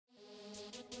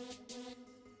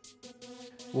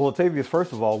Well, Latavius,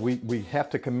 first of all, we have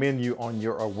to commend you on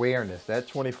your awareness. That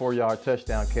 24-yard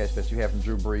touchdown catch that you had from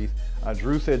Drew Brees.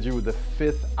 Drew said you were the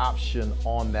fifth option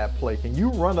on that play. Can you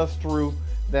run us through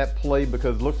that play?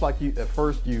 Because it looks like at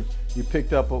first you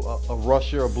picked up a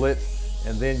rusher, a blitz,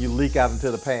 and then you leak out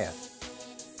into the pass.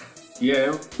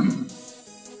 Yeah.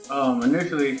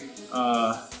 Initially,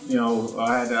 I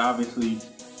had to obviously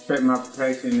check my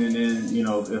protection, and then,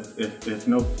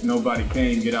 if nobody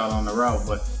came, get out on the route.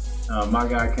 But my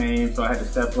guy came, so I had to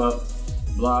step up,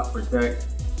 block, protect.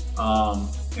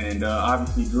 And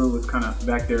obviously Drew was kind of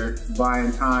back there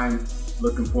buying time,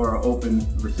 looking for an open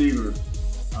receiver.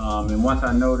 And once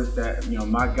I noticed that,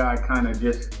 my guy kind of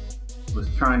just was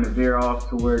trying to veer off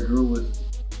to where Drew was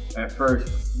at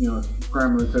first,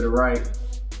 scrambling to the right.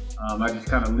 I just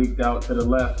kind of leaked out to the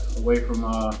left, away from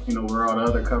where all the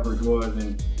other coverage was,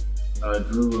 and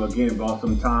Drew again bought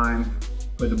some time,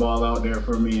 put the ball out there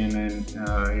for me, and then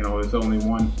it's only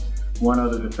one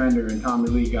other defender, and Tommy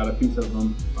Lee got a piece of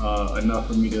him, enough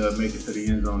for me to make it to the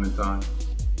end zone in time.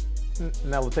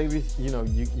 Now, Latavius,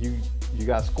 you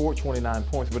guys scored 29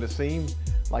 points, but it seemed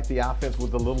like the offense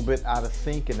was a little bit out of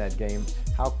sync in that game.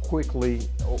 How quickly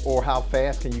or how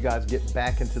fast can you guys get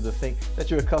back into the sync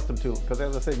that you're accustomed to? Because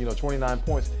as I said, 29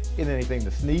 points isn't anything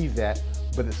to sneeze at,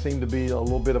 but it seemed to be a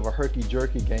little bit of a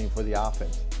herky-jerky game for the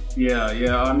offense. Yeah.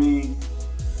 I mean,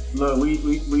 look,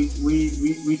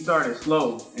 we started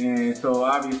slow, and so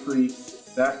obviously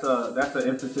that's an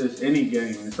emphasis any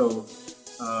game. And so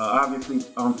obviously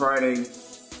on Friday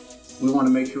we want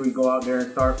to make sure we go out there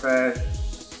and start fast,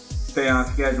 stay on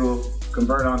schedule,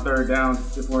 convert on third down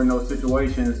if we're in those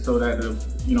situations, so that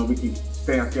we can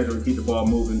stay on schedule and keep the ball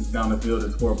moving down the field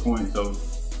and score points. So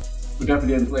we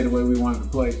definitely didn't play the way we wanted to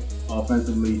play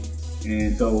offensively,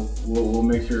 and so we'll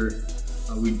make sure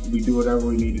we do whatever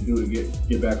we need to do to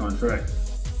get back on track.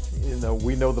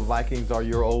 We know the Vikings are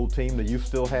your old team. Do you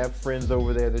still have friends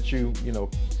over there that you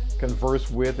converse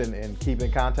with and keep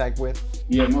in contact with?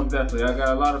 Yeah, most definitely. I got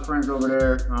a lot of friends over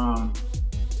there.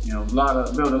 Build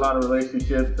a lot of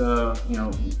relationships,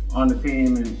 on the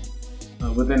team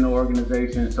and within the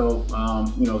organization. So,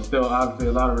 still obviously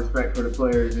a lot of respect for the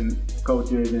players and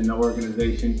coaches and the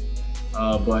organization.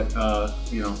 But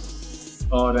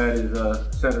all that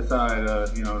is set aside,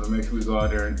 to make sure we go out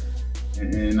there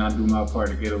and I do my part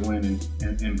to get a win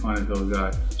and punish those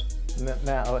guys.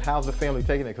 Now, how's the family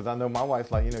taking it? Because I know my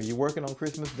wife's like, you're working on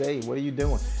Christmas Day. What are you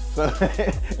doing? So,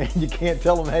 and you can't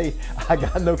tell them, hey, I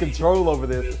got no control over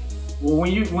this. Well,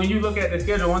 when you look at the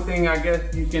schedule, one thing I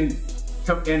guess you can,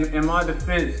 in my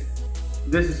defense,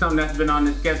 this is something that's been on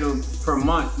the schedule for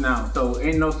months now. So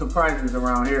ain't no surprises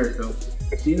around here. So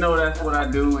she know that's what I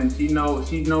do, and she know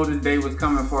this day was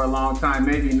coming for a long time.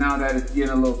 Maybe now that it's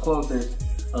getting a little closer,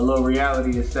 a little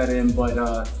reality is set in. But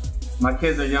my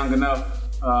kids are young enough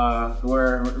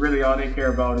where really all they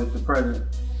care about is the present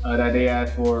that they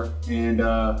ask for, and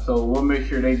so we'll make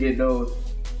sure they get those,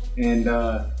 and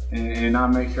I'll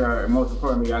make sure, most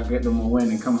importantly, I get them a win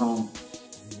and come home.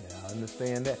 Yeah, I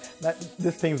understand that.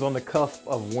 This team's on the cusp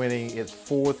of winning its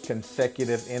fourth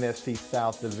consecutive NFC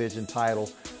South Division title.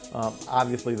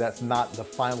 Obviously, that's not the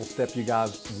final step you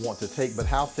guys want to take, but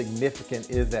how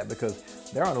significant is that? Because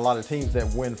there aren't a lot of teams that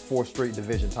win 4 straight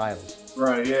division titles.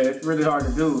 Right, yeah, it's really hard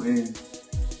to do, and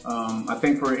I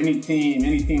think for any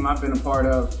team I've been a part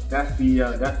of, that's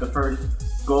the first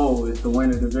goal, is to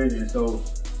win a division. So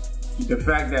the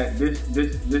fact that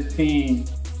this team,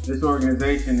 this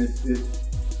organization is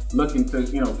looking to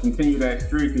continue that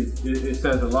streak, it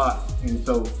says a lot. And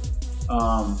so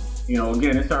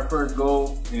again, it's our first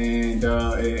goal, and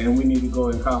we need to go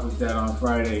and accomplish that on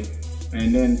Friday,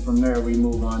 and then from there we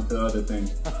move on to other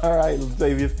things. All right,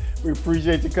 Latavius, we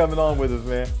appreciate you coming on with us,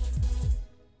 man.